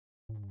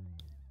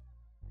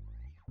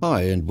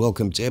Hi and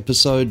welcome to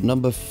episode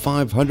number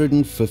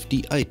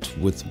 558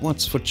 with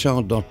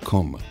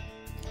whatsforchow.com.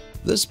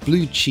 This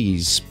blue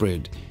cheese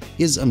spread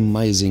is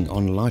amazing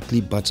on lightly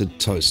buttered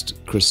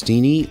toast,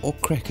 crostini or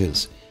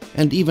crackers,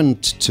 and even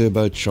to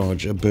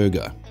turbocharge a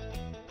burger.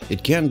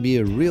 It can be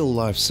a real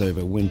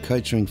lifesaver when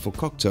catering for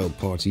cocktail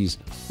parties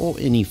or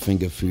any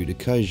finger food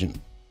occasion.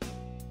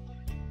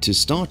 To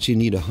start, you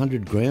need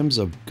 100 grams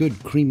of good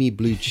creamy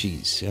blue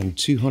cheese and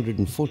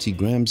 240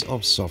 grams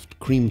of soft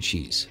cream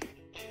cheese.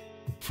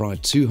 Fry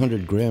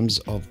 200 grams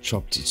of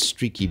chopped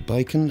streaky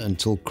bacon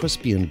until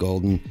crispy and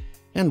golden,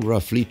 and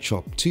roughly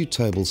chop 2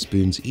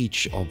 tablespoons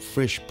each of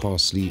fresh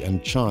parsley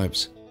and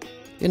chives.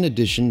 In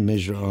addition,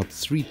 measure out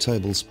 3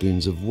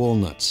 tablespoons of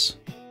walnuts.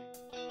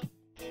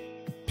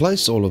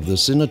 Place all of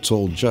this in a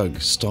tall jug,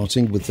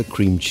 starting with the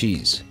cream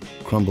cheese.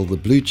 Crumble the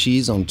blue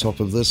cheese on top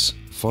of this,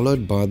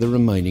 followed by the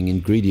remaining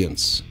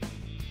ingredients.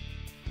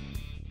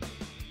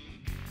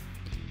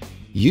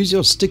 Use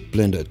your stick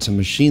blender to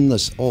machine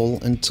this all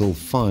until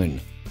fine.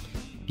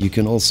 You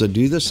can also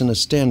do this in a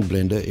stand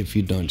blender if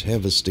you don't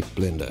have a stick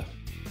blender.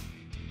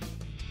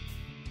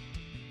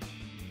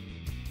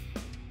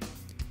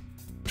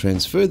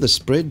 Transfer the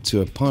spread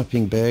to a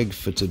piping bag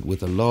fitted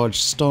with a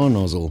large star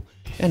nozzle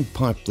and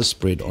pipe the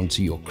spread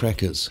onto your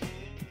crackers.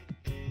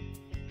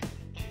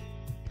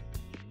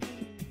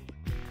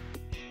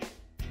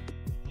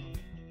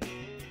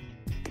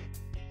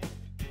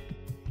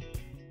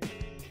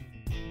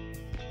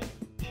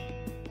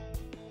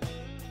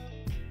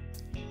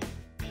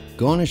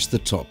 Garnish the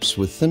tops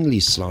with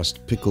thinly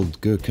sliced pickled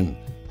gherkin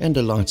and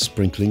a light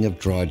sprinkling of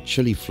dried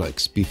chili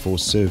flakes before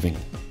serving.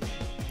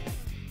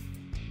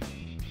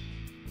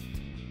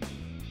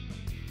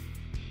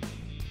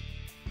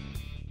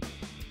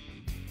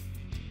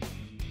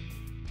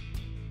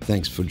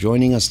 Thanks for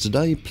joining us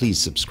today. Please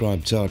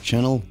subscribe to our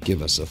channel,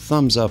 give us a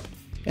thumbs up,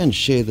 and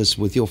share this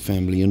with your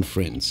family and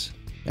friends.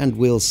 And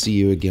we'll see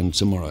you again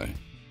tomorrow.